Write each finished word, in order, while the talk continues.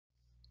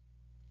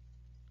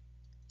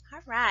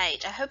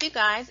Alright, I hope you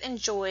guys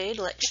enjoyed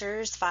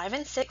lectures 5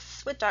 and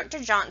 6 with Dr.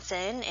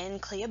 Johnson in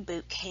CLIA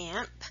Boot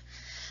Camp.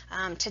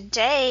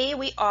 Today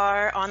we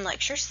are on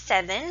lecture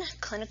 7,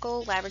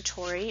 Clinical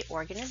Laboratory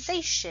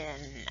Organization.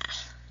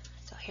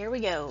 So here we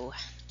go.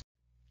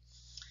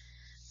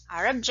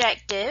 Our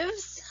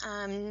objectives.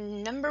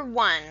 Number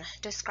 1,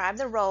 describe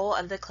the role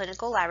of the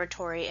clinical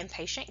laboratory in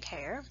patient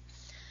care.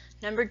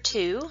 Number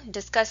 2,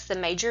 discuss the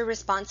major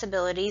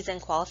responsibilities and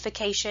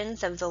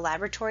qualifications of the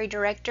laboratory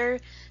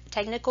director,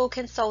 technical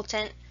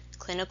consultant,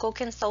 clinical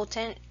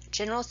consultant,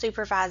 general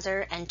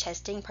supervisor, and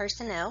testing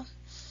personnel.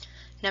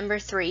 Number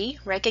 3,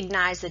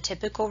 recognize the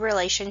typical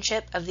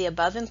relationship of the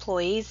above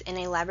employees in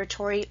a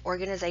laboratory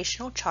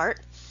organizational chart.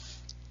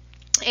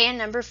 And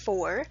number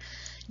 4,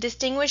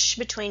 distinguish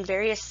between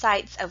various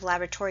sites of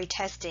laboratory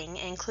testing,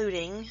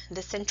 including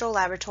the central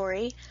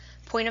laboratory,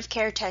 point of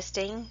care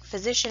testing,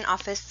 physician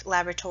office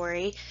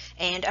laboratory,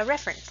 and a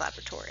reference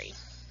laboratory.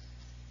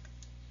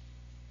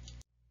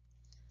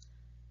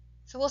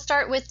 So we'll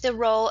start with the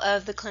role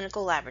of the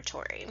clinical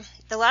laboratory.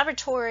 The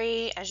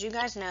laboratory, as you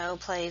guys know,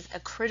 plays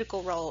a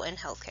critical role in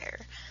healthcare.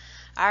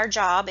 Our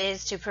job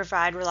is to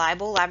provide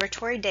reliable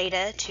laboratory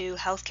data to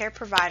healthcare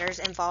providers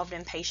involved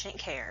in patient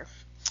care.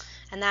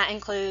 And that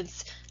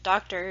includes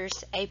doctors,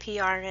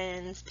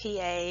 APRNs,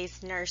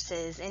 PAs,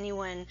 nurses,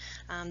 anyone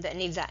that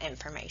needs that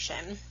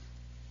information.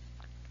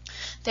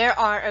 There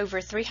are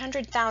over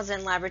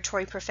 300,000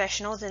 laboratory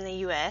professionals in the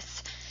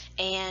U.S.,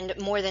 and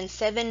more than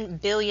 7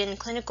 billion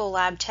clinical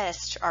lab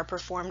tests are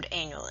performed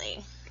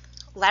annually.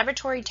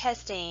 Laboratory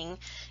testing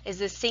is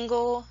the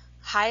single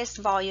highest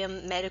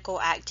volume medical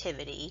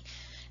activity.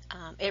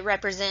 It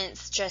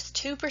represents just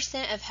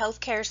 2% of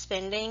healthcare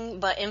spending,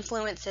 but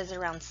influences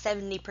around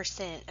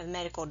 70% of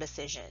medical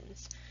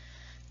decisions.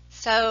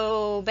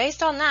 So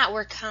based on that,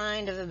 we're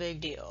kind of a big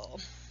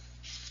deal.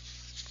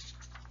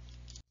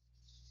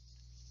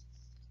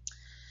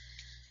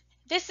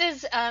 This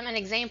is an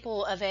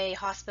example of a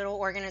hospital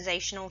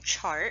organizational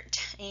chart,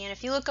 and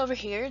if you look over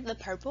here, the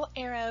purple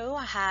arrow,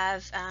 I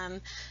have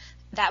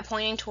that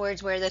pointing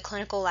towards where the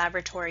clinical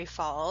laboratory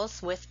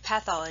falls with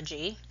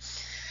pathology.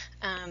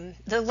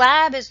 The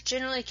lab is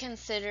generally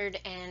considered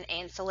an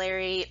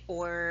ancillary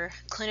or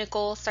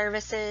clinical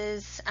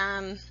services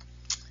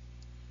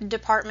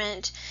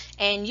department,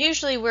 and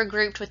usually we're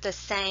grouped with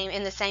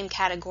in the same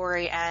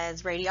category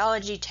as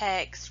radiology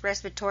techs,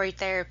 respiratory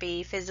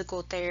therapy,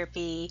 physical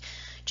therapy,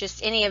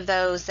 just any of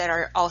those that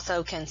are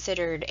also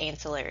considered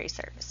ancillary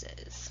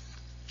services.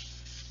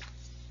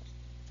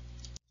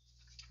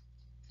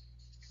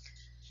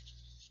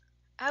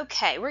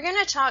 Okay, we're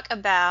going to talk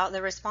about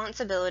the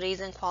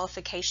responsibilities and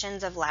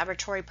qualifications of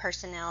laboratory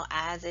personnel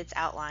as it's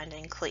outlined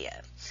in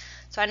CLIA.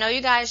 So I know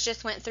you guys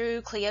just went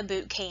through CLIA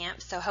Boot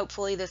Camp, so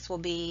hopefully this will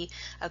be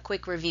a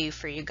quick review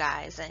for you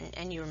guys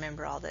and you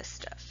remember all this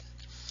stuff.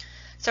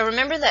 So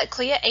remember that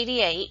CLIA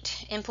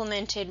 88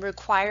 implemented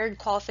required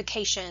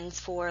qualifications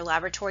for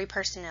laboratory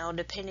personnel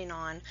depending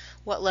on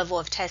what level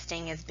of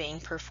testing is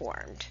being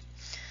performed.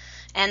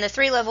 And the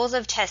 3 levels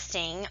of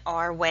testing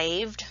are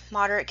waived,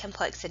 moderate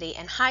complexity,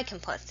 and high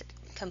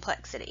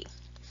complexity.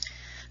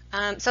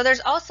 So there's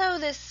also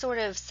this sort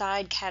of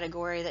side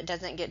category that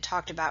doesn't get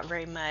talked about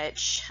very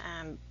much,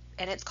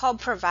 and it's called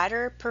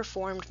provider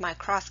performed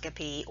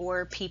microscopy,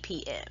 or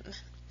PPM.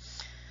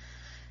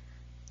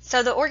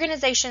 So the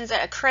organizations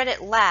that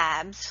accredit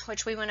labs,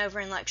 which we went over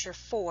in lecture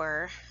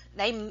 4,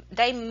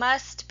 they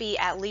must be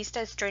at least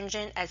as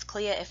stringent as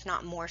CLIA, if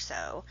not more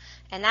so.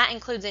 And that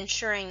includes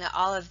ensuring that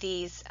all of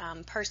these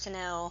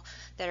personnel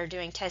that are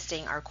doing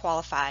testing are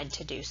qualified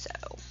to do so.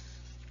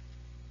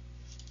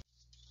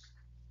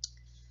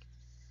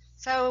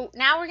 So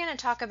now we're going to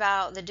talk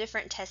about the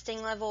different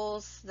testing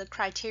levels, the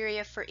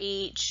criteria for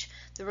each,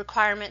 the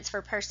requirements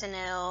for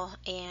personnel,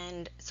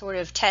 and sort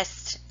of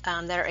tests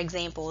that are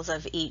examples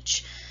of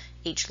each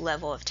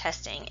level of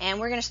testing. And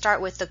we're going to start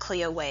with the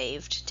CLIA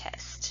waived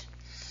test.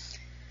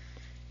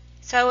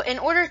 So in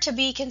order to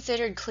be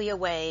considered CLIA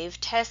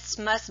waived, tests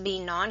must be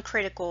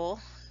non-critical.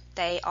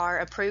 They are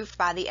approved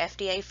by the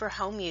FDA for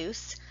home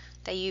use.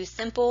 They use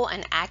simple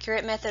and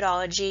accurate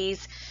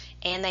methodologies,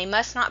 and they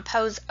must not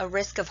pose a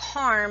risk of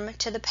harm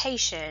to the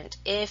patient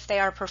if they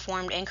are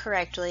performed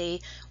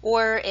incorrectly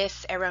or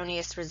if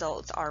erroneous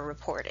results are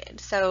reported.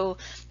 So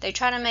they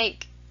try to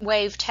make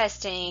waived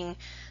testing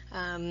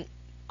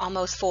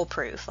almost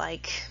foolproof,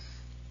 like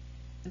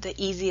the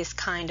easiest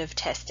kind of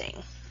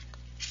testing.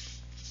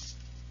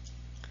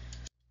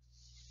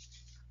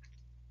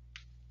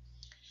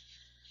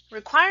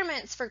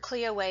 Requirements for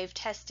CLIA waived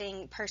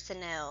testing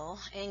personnel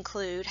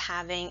include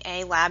having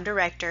a lab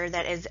director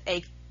that is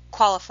a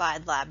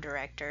qualified lab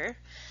director.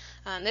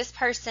 This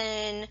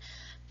person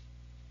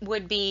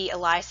would be a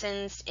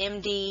licensed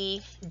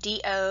MD,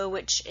 DO,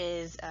 which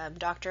is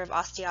Doctor of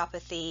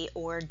Osteopathy,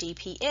 or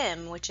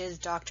DPM, which is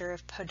Doctor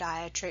of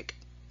Podiatric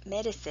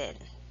Medicine.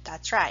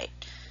 That's right,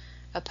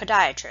 a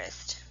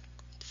podiatrist,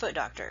 foot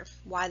doctor.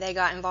 Why they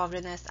got involved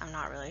in this, I'm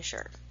not really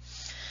sure.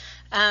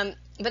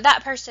 But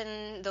that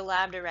person, the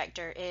lab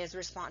director, is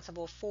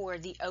responsible for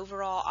the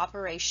overall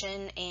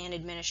operation and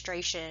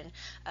administration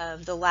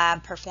of the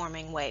lab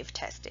performing wave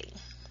testing.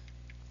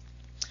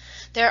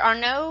 There are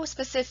no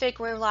specific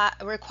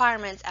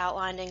requirements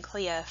outlined in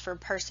CLIA for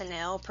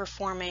personnel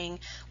performing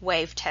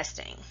wave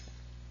testing.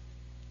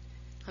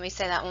 Let me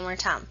say that one more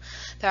time.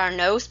 There are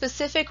no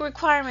specific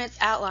requirements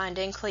outlined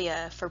in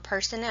CLIA for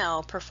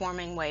personnel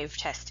performing wave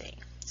testing.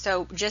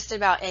 So just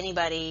about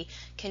anybody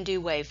can do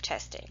wave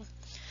testing.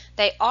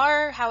 They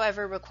are,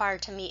 however,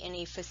 required to meet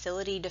any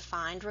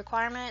facility-defined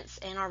requirements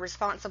and are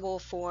responsible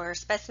for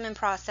specimen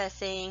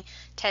processing,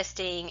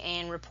 testing,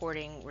 and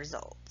reporting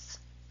results.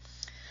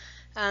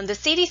 The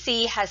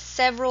CDC has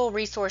several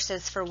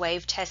resources for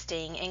wave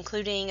testing,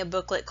 including a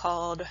booklet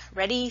called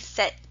Ready,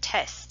 Set,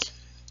 Test.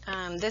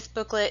 This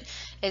booklet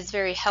is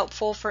very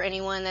helpful for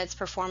anyone that's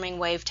performing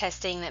wave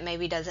testing that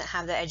maybe doesn't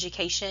have the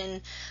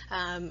education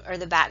or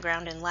the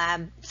background in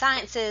lab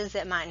sciences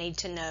that might need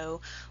to know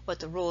what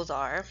the rules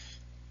are.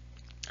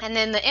 And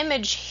then the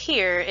image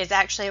here is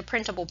actually a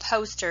printable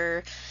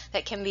poster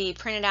that can be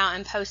printed out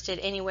and posted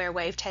anywhere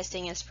wave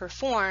testing is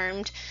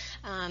performed,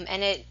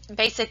 and it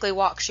basically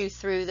walks you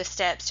through the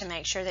steps to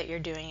make sure that you're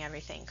doing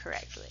everything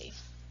correctly.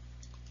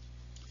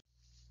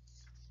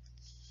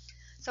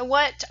 So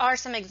what are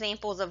some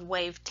examples of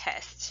wave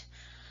tests?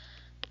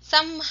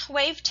 Some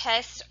wave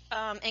tests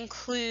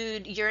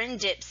include urine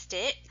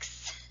dipsticks,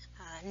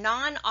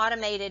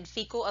 non-automated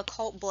fecal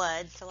occult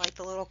blood, so like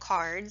the little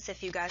cards,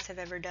 if you guys have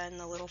ever done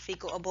the little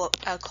fecal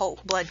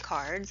occult blood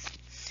cards,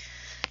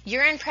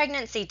 urine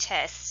pregnancy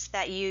tests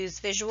that use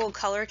visual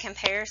color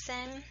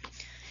comparison,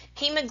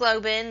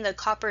 hemoglobin, the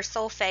copper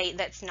sulfate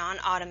that's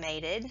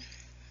non-automated,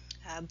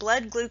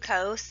 blood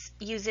glucose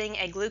using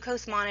a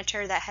glucose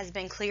monitor that has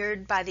been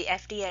cleared by the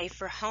FDA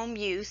for home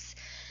use,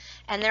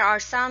 and there are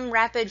some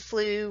rapid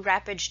flu,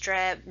 rapid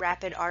strep,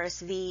 rapid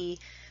RSV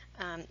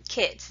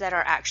kits that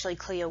are actually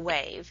CLIA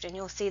waived, and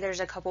you'll see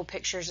there's a couple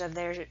pictures of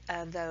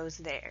those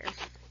there.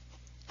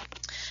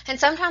 And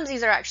sometimes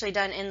these are actually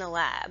done in the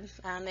lab.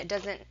 It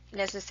doesn't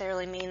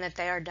necessarily mean that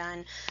they are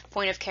done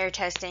point of care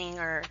testing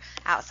or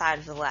outside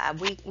of the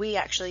lab. We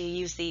actually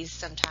use these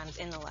sometimes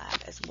in the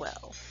lab as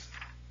well.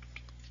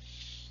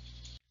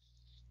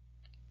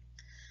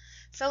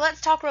 So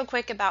let's talk real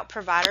quick about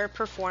provider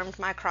performed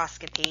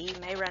microscopy. You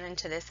may run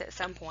into this at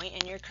some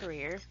point in your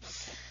career.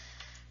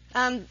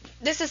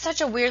 This is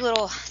such a weird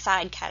little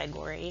side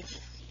category.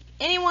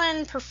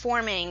 Anyone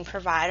performing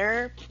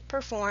provider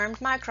performed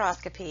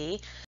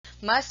microscopy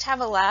must have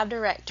a lab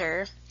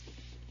director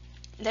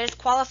that is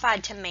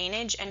qualified to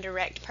manage and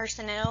direct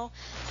personnel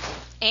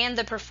and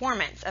the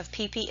performance of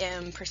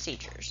PPM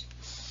procedures.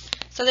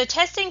 So the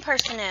testing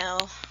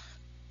personnel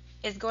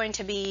is going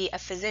to be a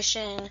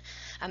physician,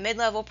 a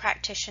mid-level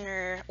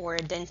practitioner, or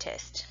a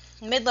dentist.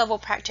 Mid-level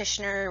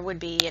practitioner would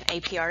be an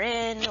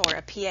APRN or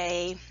a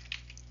PA,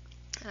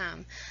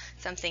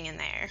 something in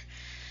there.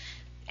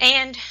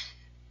 And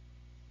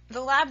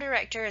the lab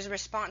director is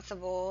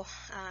responsible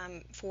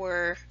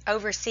for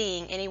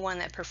overseeing anyone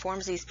that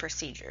performs these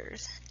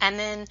procedures. And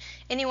then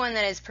anyone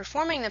that is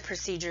performing the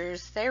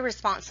procedures, they're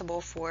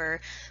responsible for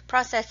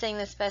processing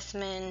the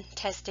specimen,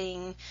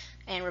 testing,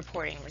 and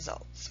reporting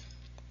results.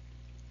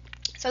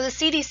 So the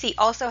CDC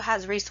also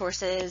has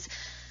resources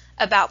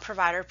about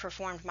provider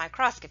performed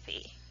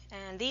microscopy.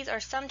 And these are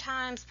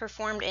sometimes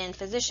performed in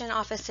physician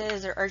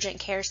offices or urgent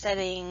care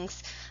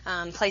settings,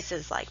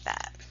 places like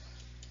that.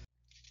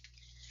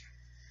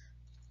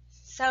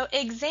 So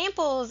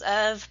examples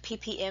of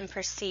PPM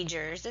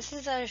procedures. This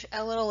is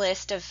a little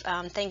list of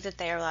things that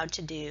they are allowed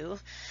to do.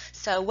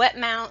 So wet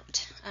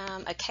mount,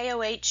 a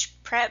KOH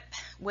prep,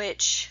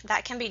 which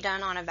that can be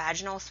done on a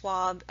vaginal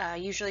swab,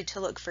 usually to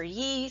look for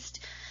yeast.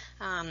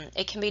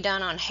 It can be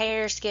done on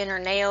hair, skin, or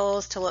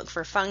nails to look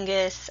for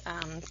fungus,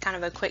 kind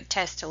of a quick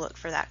test to look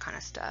for that kind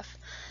of stuff.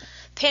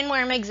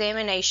 Pinworm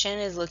examination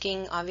is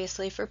looking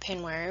obviously for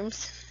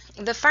pinworms.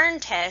 The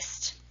Fern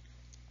test,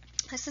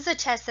 this is a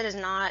test that is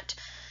not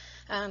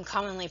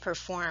commonly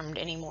performed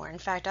anymore. In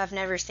fact, I've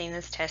never seen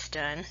this test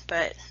done,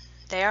 but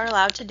they are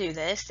allowed to do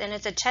this, and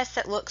it's a test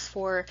that looks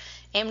for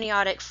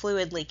amniotic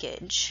fluid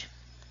leakage.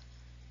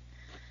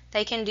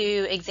 They can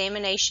do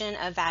examination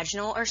of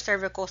vaginal or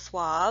cervical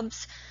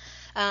swabs.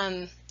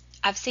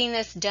 I've seen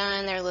this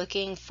done. They're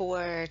looking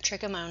for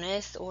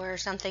trichomonas or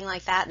something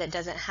like that that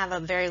doesn't have a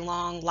very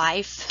long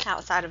life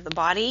outside of the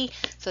body,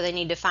 so they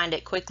need to find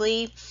it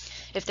quickly.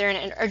 If they're in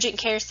an urgent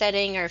care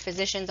setting or a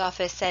physician's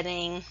office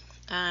setting,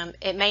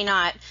 it may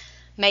not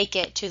make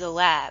it to the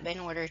lab in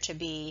order to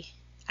be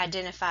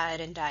identified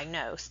and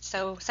diagnosed.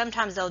 So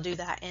sometimes they'll do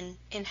that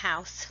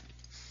in-house.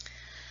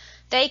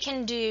 They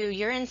can do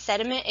urine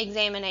sediment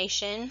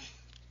examination,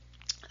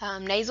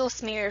 nasal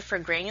smear for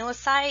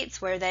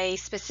granulocytes, where they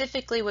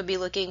specifically would be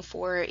looking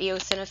for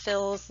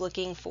eosinophils,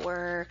 looking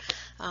for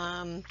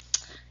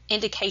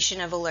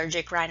indication of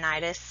allergic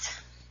rhinitis.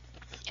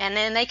 And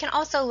then they can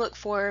also look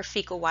for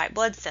fecal white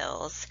blood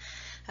cells.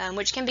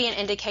 which can be an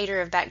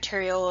indicator of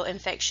bacterial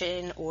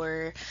infection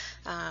or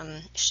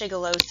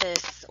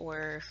shigellosis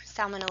or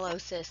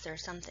salmonellosis or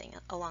something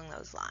along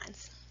those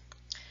lines.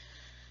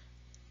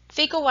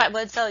 Fecal white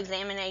blood cell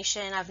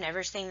examination, I've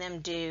never seen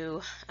them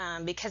do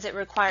because it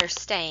requires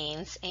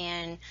stains,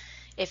 and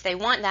if they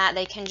want that,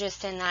 they can just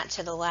send that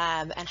to the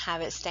lab and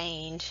have it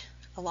stained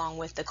along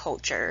with the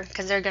culture,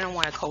 because they're going to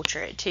want to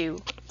culture it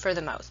too for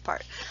the most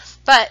part.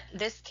 But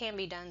this can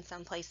be done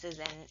some places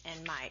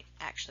and might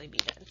actually be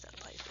done some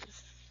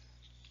places.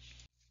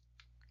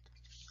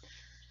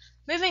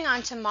 Moving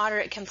on to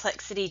moderate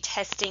complexity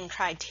testing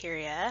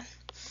criteria.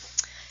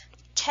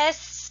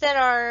 Tests that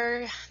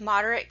are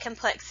moderate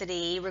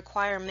complexity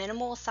require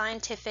minimal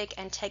scientific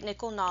and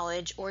technical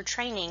knowledge or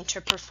training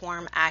to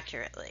perform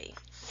accurately.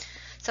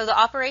 So the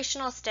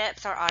operational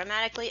steps are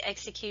automatically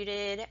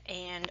executed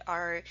and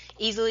are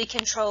easily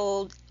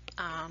controlled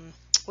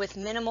with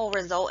minimal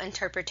result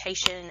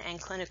interpretation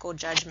and clinical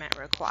judgment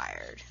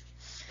required.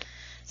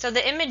 So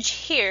the image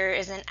here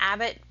is an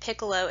Abbott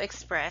Piccolo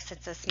Express.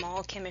 It's a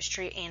small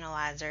chemistry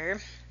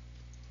analyzer.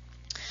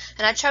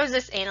 And I chose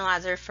this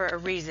analyzer for a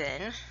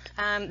reason.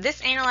 This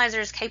analyzer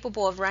is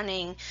capable of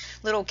running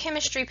little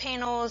chemistry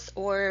panels,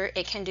 or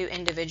it can do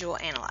individual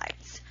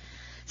analytes.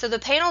 So the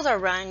panels are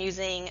run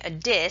using a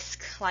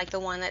disc like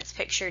the one that's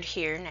pictured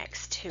here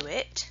next to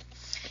it.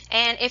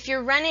 And if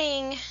you're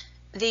running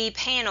the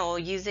panel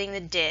using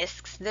the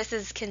discs, this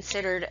is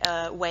considered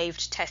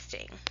waved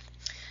testing.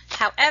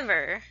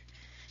 However,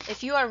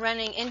 if you are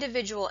running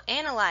individual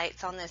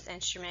analytes on this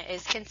instrument, it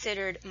is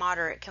considered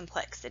moderate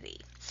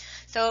complexity.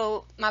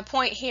 So my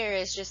point here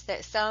is just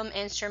that some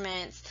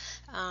instruments,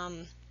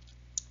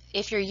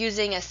 if you're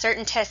using a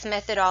certain test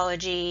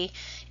methodology,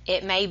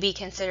 it may be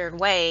considered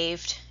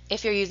waved.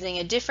 If you're using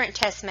a different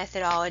test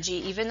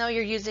methodology, even though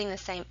you're using the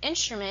same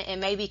instrument, it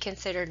may be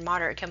considered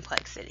moderate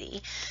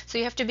complexity. So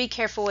you have to be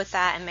careful with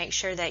that and make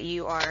sure that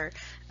you are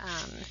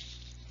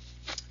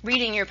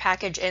reading your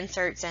package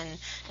inserts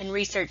and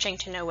researching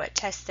to know what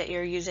tests that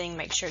you're using,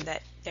 make sure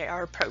that they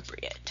are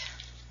appropriate.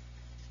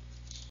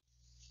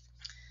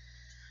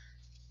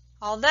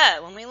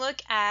 Although, when we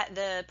look at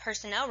the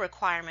personnel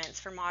requirements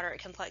for moderate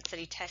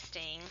complexity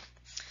testing,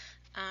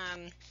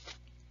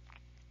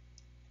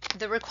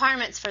 the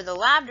requirements for the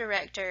lab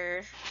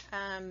director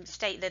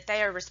state that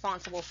they are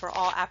responsible for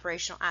all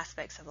operational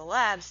aspects of the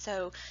lab.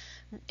 So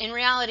in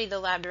reality, the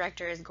lab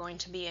director is going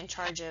to be in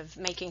charge of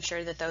making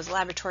sure that those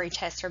laboratory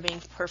tests are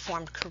being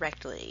performed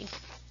correctly.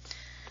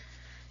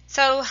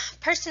 So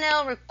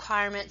personnel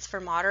requirements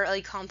for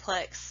moderately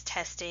complex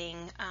testing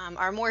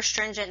are more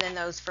stringent than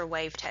those for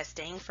wave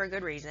testing, for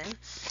good reason.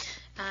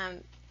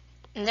 And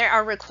there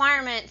are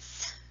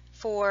requirements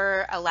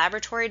for a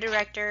laboratory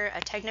director,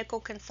 a technical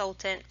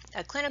consultant,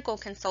 a clinical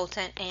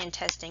consultant, and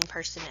testing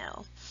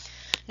personnel.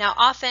 Now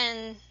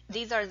often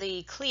these are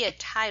the CLIA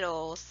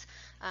titles,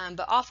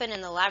 but often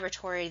in the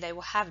laboratory they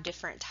will have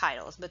different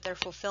titles, but they're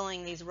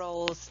fulfilling these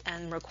roles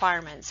and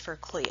requirements for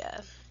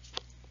CLIA.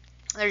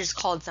 They're just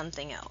called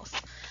something else.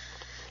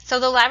 So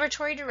the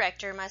laboratory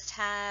director must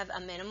have a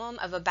minimum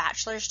of a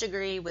bachelor's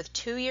degree with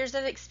 2 years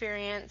of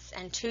experience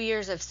and 2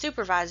 years of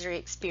supervisory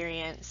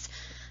experience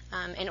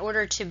in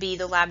order to be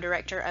the lab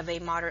director of a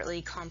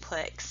moderately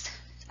complex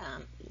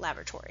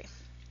laboratory.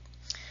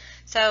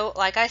 So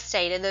like I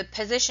stated, the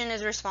position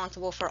is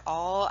responsible for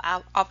all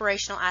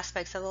operational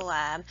aspects of the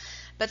lab,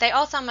 but they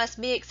also must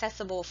be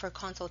accessible for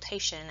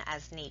consultation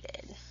as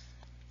needed.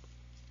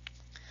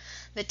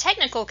 The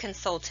technical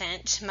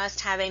consultant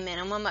must have a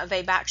minimum of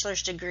a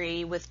bachelor's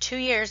degree with 2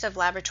 years of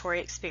laboratory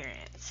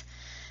experience.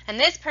 And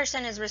this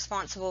person is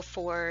responsible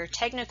for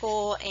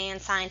technical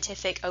and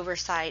scientific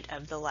oversight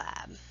of the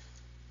lab.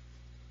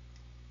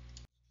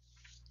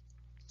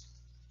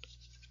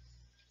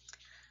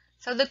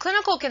 So the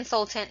clinical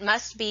consultant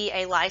must be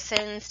a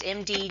licensed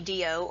MD,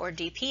 DO, or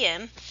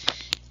DPM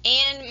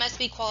and must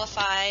be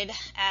qualified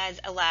as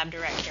a lab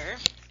director.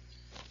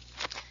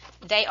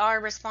 They are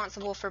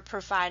responsible for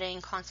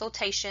providing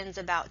consultations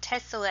about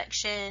test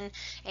selection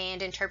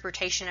and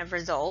interpretation of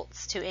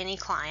results to any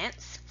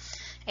clients.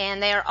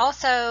 And they are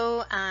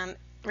also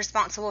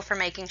responsible for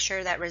making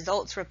sure that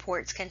results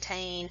reports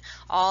contain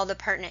all the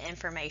pertinent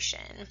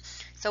information.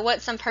 So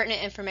what's some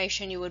pertinent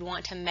information you would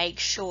want to make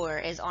sure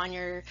is on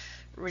your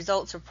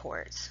results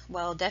reports?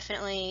 Well,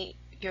 definitely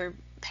your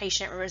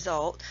patient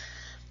result,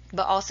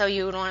 but also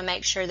you would want to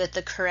make sure that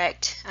the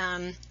correct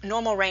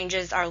normal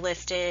ranges are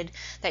listed,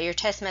 that your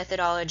test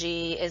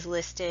methodology is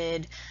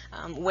listed,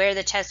 where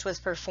the test was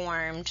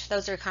performed.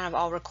 Those are kind of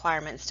all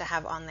requirements to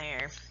have on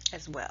there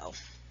as well.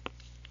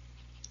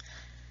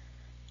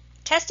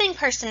 Testing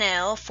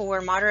personnel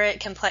for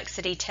moderate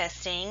complexity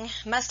testing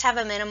must have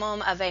a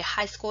minimum of a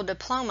high school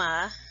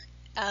diploma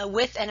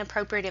with an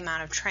appropriate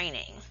amount of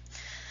training.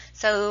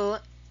 So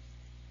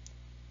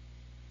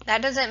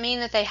that doesn't mean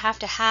that they have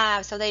to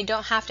have, so they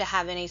don't have to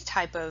have any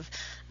type of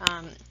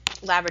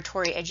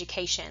laboratory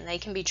education. They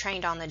can be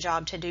trained on the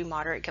job to do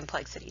moderate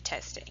complexity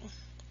testing.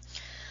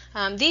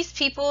 These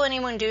people,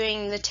 anyone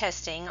doing the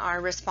testing, are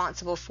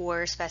responsible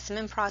for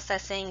specimen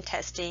processing,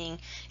 testing,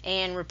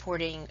 and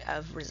reporting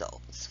of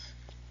results.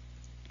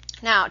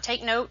 Now,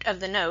 take note of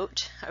the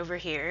note over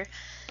here.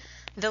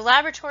 The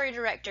laboratory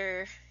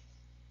director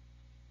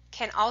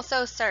can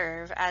also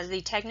serve as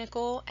the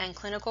technical and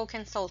clinical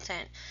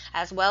consultant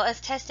as well as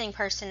testing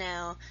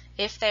personnel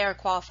if they are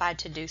qualified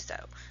to do so.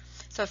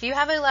 So if you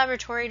have a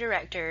laboratory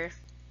director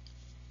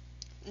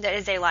that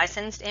is a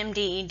licensed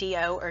MD,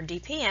 DO, or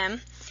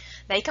DPM,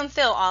 they can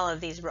fill all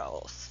of these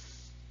roles.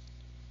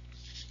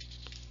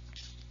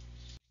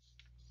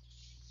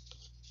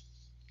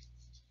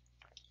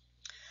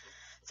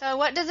 So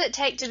what does it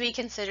take to be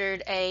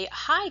considered a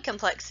high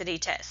complexity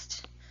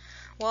test?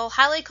 Well,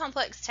 highly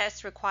complex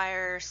tests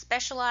require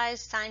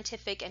specialized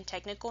scientific and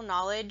technical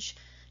knowledge,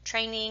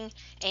 training,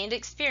 and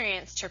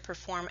experience to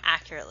perform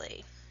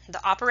accurately.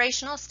 The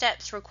operational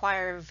steps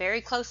require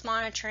very close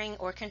monitoring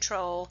or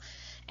control,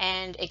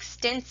 and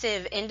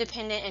extensive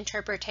independent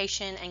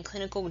interpretation and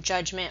clinical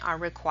judgment are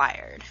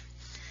required.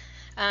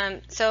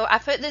 So I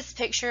put this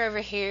picture over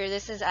here.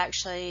 This is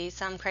actually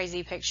some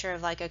crazy picture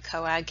of like a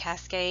coag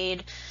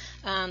cascade.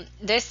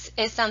 This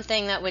is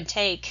something that would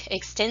take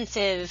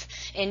extensive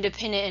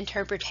independent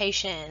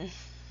interpretation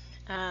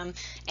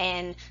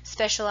and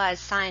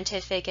specialized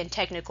scientific and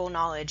technical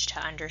knowledge to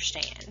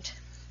understand.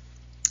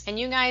 And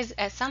you guys,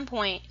 at some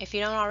point, if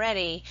you don't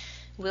already,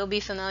 will be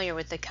familiar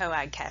with the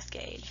coag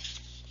cascade.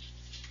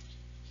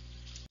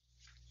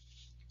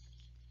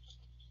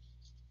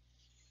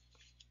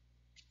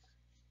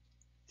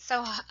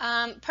 So,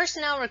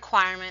 personnel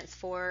requirements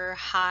for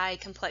high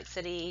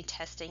complexity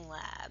testing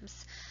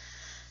labs.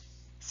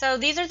 So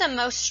these are the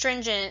most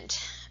stringent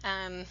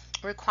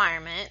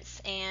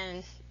requirements,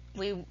 and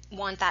we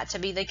want that to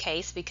be the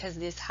case because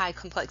these high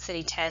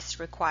complexity tests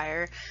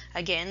require,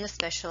 again, the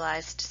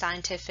specialized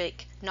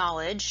scientific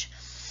knowledge.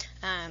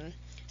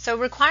 So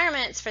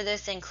requirements for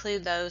this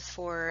include those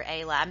for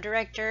a lab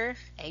director,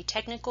 a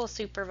technical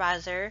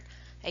supervisor,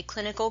 a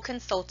clinical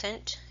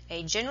consultant,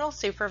 a general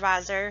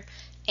supervisor,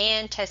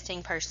 and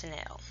testing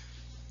personnel.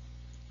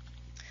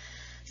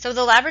 So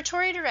the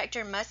laboratory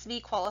director must be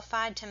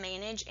qualified to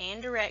manage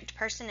and direct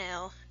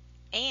personnel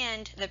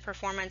and the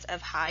performance of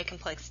high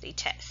complexity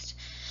tests.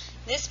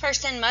 This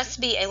person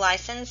must be a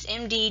licensed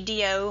MD,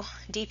 DO,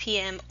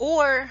 DPM,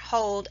 or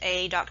hold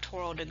a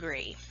doctoral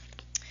degree.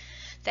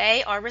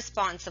 They are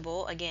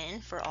responsible,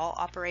 again, for all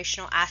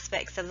operational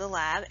aspects of the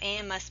lab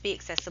and must be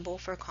accessible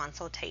for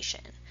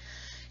consultation.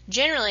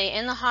 Generally,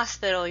 in the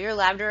hospital, your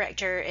lab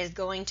director is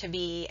going to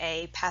be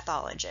a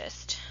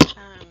pathologist.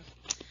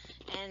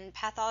 And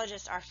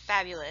pathologists are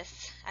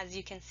fabulous, as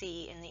you can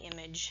see in the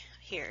image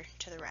here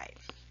to the right.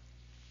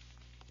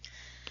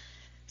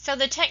 So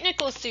the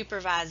technical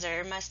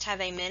supervisor must have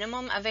a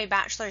minimum of a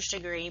bachelor's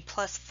degree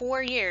plus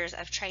 4 years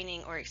of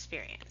training or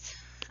experience.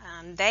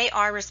 They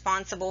are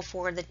responsible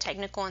for the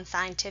technical and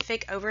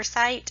scientific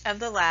oversight of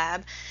the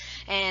lab,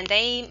 and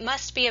they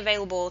must be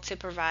available to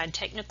provide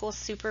technical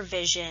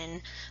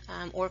supervision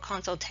or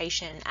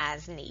consultation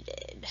as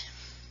needed.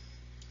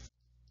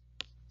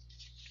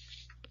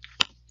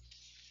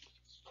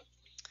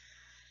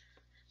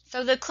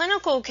 So the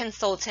clinical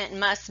consultant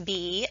must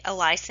be a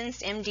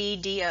licensed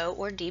MD, DO,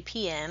 or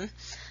DPM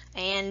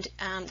and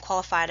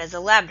qualified as a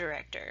lab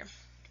director.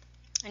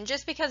 And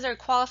just because they're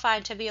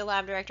qualified to be a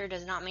lab director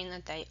does not mean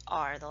that they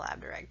are the lab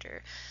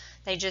director.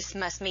 They just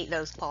must meet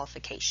those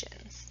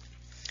qualifications.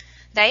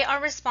 They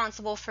are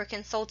responsible for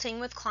consulting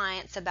with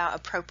clients about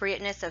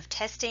appropriateness of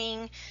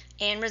testing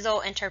and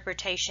result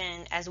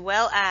interpretation, as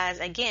well as,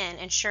 again,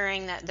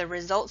 ensuring that the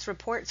results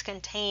reports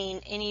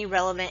contain any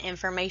relevant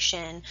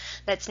information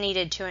that's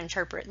needed to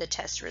interpret the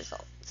test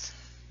results.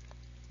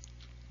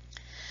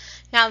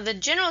 Now, the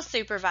general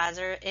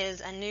supervisor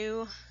is a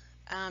new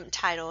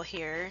title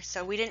here,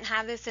 so we didn't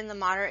have this in the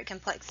moderate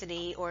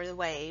complexity or the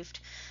waived.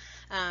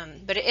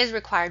 But it is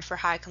required for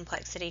high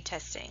complexity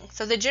testing.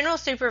 So the general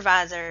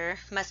supervisor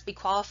must be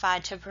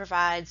qualified to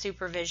provide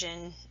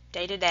supervision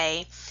day to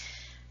day.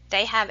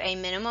 They have a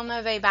minimum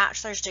of a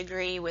bachelor's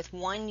degree with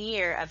 1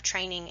 year of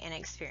training and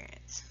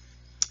experience.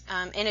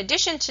 In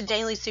addition to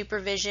daily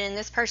supervision,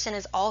 this person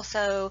is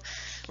also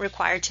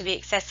required to be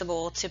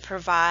accessible to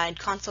provide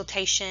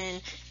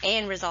consultation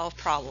and resolve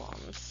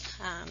problems.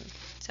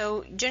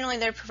 So generally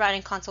they're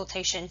providing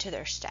consultation to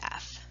their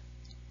staff.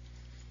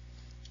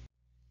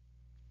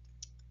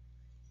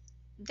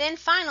 Then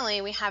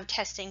finally, we have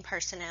testing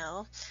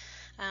personnel.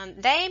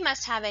 They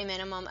must have a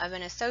minimum of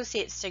an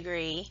associate's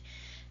degree,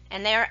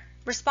 and they are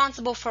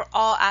responsible for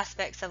all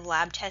aspects of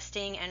lab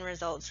testing and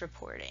results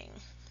reporting.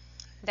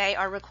 They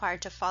are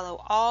required to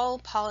follow all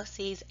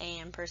policies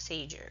and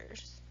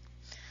procedures.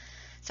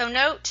 So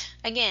note,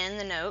 again,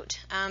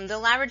 the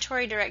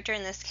laboratory director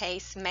in this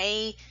case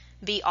may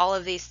be all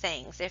of these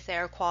things if they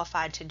are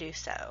qualified to do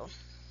so.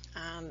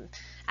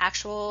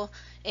 Actual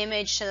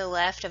image to the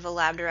left of a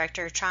lab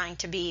director trying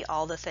to be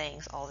all the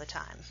things all the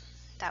time.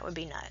 That would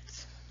be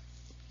nuts.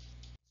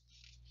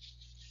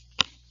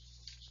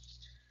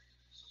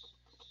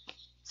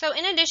 So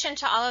in addition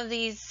to all of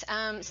these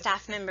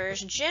staff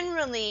members,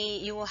 generally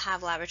you will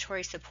have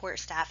laboratory support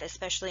staff,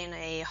 especially in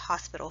a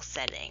hospital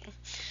setting.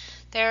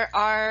 There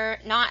are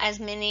not as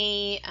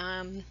many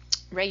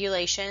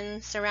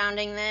regulations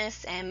surrounding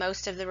this, and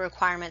most of the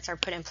requirements are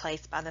put in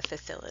place by the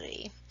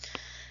facility.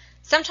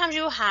 Sometimes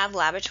you will have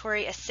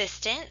laboratory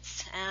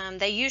assistants.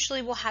 They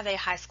usually will have a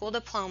high school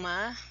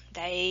diploma.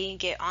 They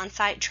get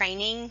on-site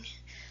training.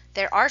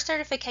 There are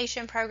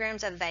certification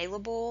programs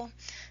available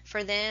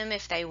for them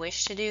if they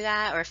wish to do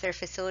that, or if their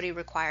facility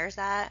requires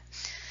that.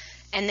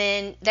 And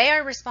then they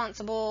are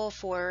responsible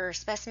for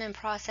specimen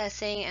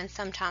processing and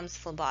sometimes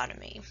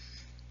phlebotomy.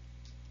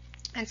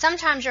 And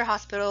sometimes your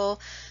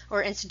hospital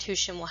or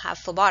institution will have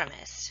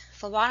phlebotomists.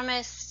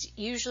 Phlebotomists,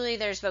 usually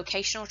there's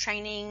vocational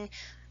training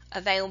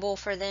available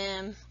for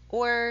them,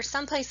 or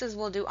some places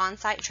will do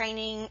on-site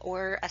training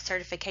or a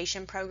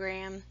certification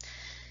program.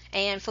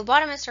 And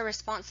phlebotomists are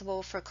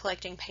responsible for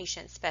collecting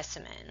patient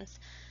specimens.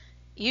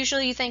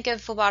 Usually you think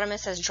of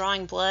phlebotomists as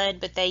drawing blood,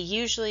 but they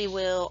usually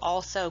will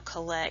also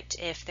collect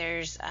if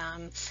there's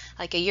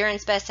like a urine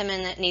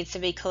specimen that needs to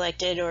be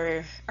collected,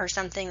 or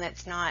something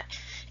that's not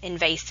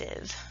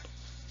invasive.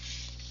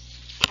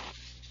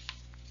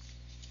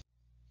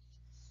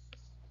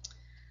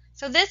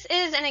 So this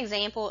is an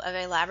example of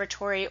a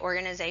laboratory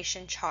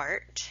organization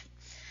chart.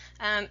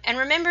 And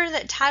remember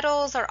that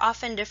titles are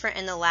often different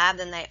in the lab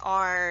than they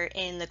are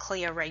in the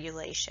CLIA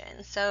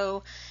regulation.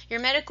 So your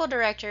medical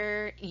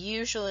director,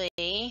 usually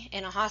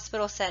in a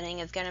hospital setting,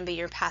 is going to be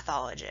your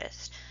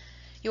pathologist.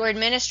 Your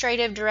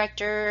administrative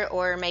director,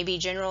 or maybe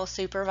general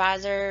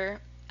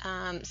supervisor,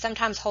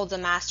 sometimes holds a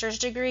master's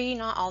degree,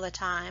 not all the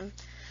time.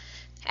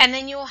 And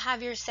then you'll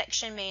have your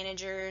section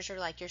managers, or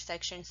like your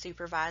section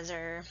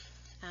supervisor,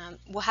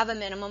 will have a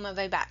minimum of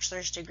a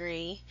bachelor's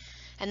degree.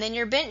 And then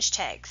your bench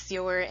techs,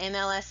 your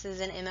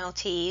MLSs and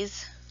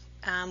MLTs,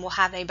 will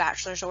have a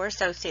bachelor's or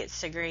associate's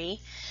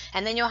degree.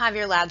 And then you'll have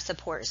your lab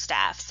support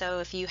staff. So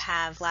if you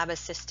have lab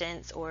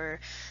assistants or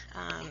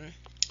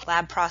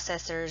lab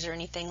processors or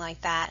anything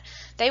like that,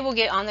 they will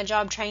get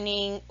on-the-job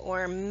training,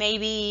 or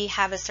maybe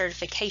have a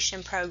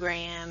certification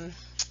program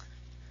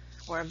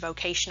or a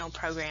vocational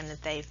program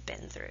that they've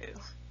been through.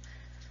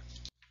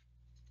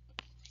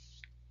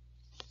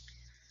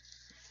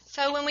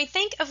 So when we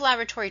think of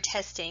laboratory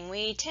testing,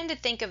 we tend to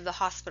think of the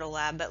hospital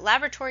lab, but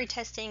laboratory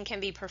testing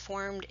can be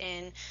performed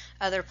in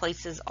other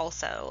places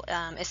also,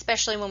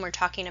 especially when we're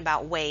talking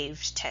about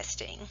waived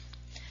testing.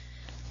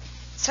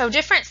 So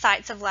different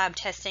sites of lab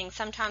testing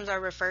sometimes are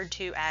referred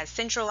to as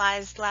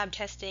centralized lab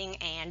testing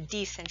and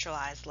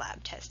decentralized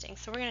lab testing.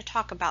 So we're going to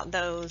talk about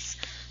those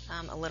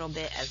a little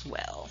bit as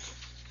well.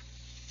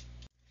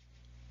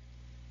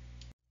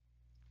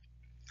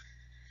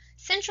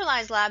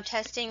 Centralized lab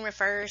testing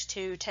refers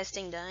to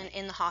testing done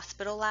in the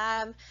hospital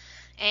lab,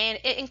 and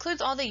it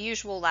includes all the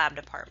usual lab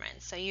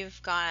departments. So you've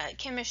got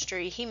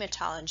chemistry,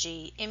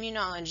 hematology,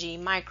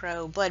 immunology,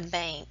 micro, blood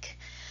bank.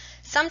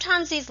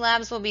 Sometimes these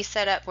labs will be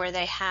set up where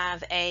they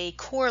have a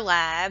core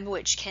lab,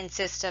 which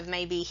consists of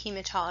maybe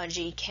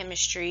hematology,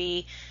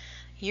 chemistry,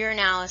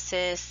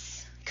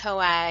 urinalysis,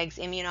 coags,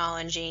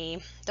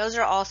 immunology. Those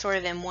are all sort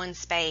of in one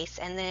space,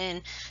 and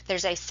then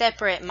there's a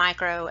separate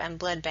micro and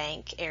blood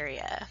bank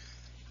area.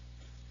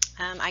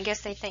 I guess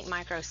they think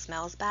micro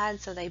smells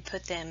bad, so they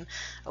put them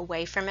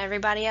away from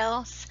everybody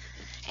else.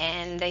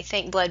 And they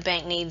think blood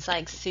bank needs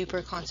like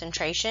super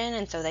concentration,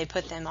 and so they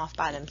put them off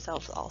by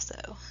themselves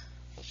also.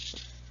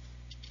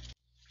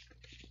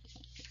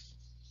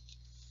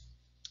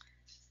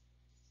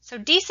 So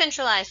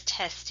decentralized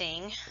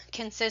testing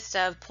consists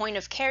of point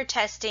of care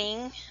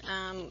testing,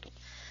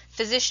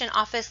 physician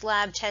office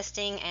lab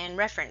testing, and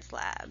reference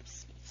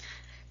labs.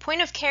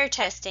 Point of care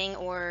testing,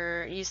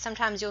 or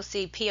sometimes you'll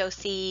see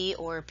POC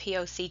or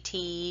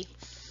POCT,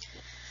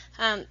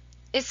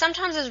 it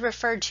sometimes is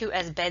referred to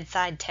as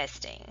bedside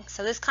testing.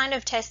 So this kind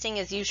of testing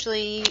is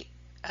usually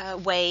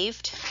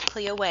waived,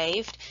 CLIA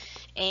waived,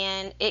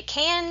 and it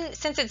can,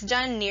 since it's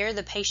done near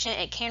the patient,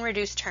 it can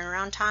reduce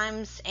turnaround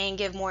times and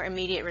give more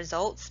immediate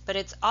results, but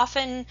it's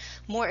often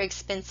more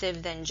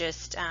expensive than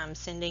just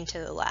sending to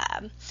the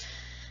lab.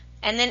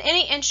 And then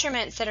any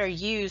instruments that are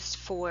used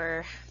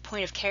for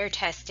point of care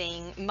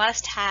testing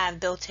must have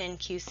built-in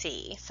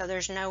QC. So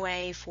there's no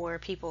way for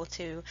people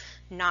to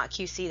not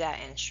QC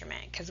that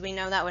instrument, because we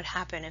know that would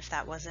happen if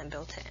that wasn't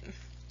built in.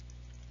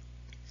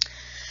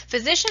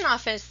 Physician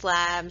office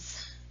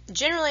labs,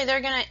 generally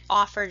they're going to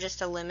offer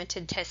just a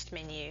limited test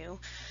menu.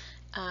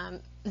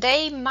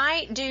 They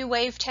might do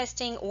wave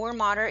testing or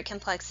moderate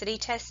complexity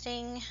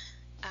testing,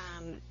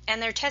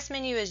 and their test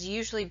menu is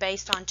usually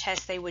based on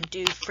tests they would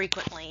do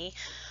frequently,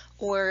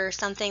 or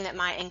something that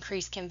might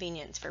increase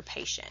convenience for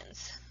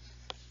patients.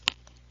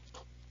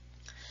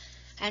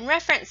 And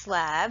reference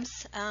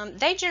labs,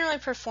 they generally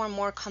perform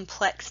more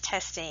complex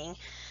testing.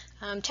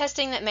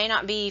 Testing that may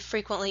not be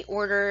frequently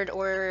ordered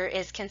or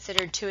is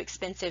considered too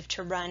expensive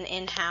to run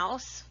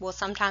in-house will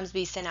sometimes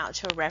be sent out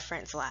to a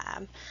reference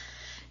lab.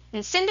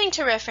 And sending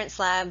to reference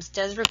labs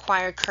does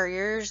require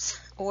couriers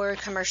or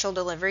commercial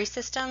delivery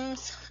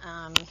systems,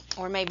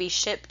 or maybe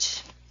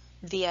shipped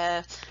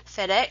via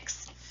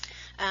FedEx.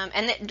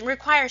 And it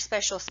requires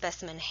special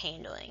specimen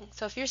handling.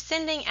 So if you're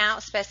sending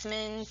out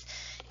specimens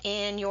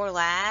in your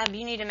lab,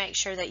 you need to make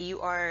sure that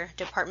you are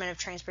Department of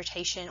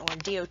Transportation or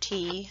DOT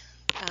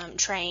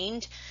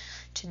trained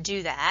to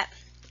do that.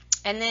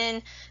 And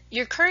then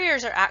your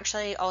couriers are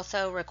actually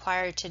also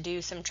required to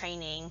do some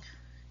training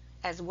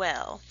as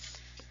well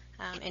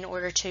in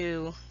order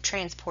to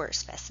transport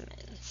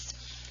specimens.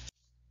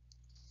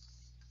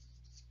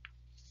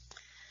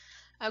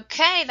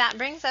 Okay, that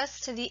brings us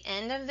to the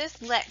end of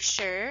this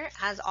lecture.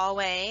 As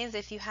always,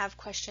 if you have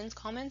questions,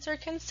 comments, or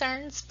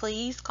concerns,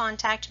 please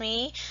contact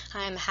me.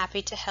 I'm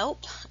happy to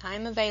help.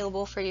 I'm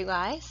available for you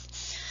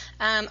guys.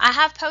 I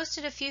have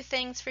posted a few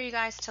things for you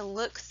guys to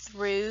look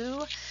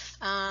through.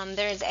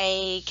 There's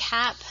a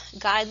CAP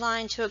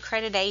guideline to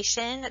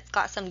accreditation that's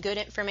got some good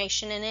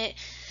information in it.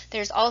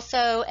 There's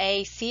also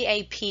a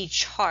CAP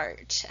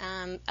chart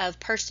of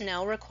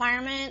personnel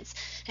requirements,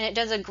 and it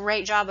does a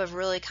great job of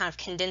really kind of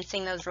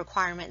condensing those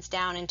requirements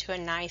down into a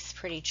nice,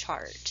 pretty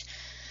chart.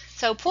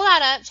 So pull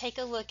that up, take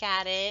a look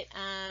at it.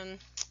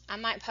 I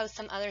might post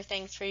some other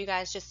things for you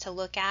guys just to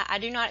look at. I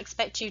do not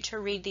expect you to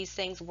read these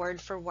things word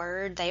for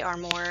word. They are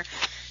more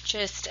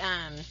just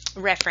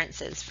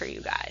references for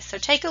you guys. So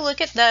take a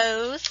look at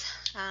those.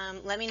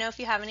 Let me know if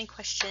you have any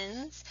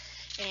questions,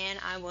 and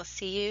I will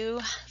see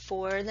you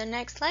for the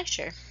next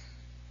lecture.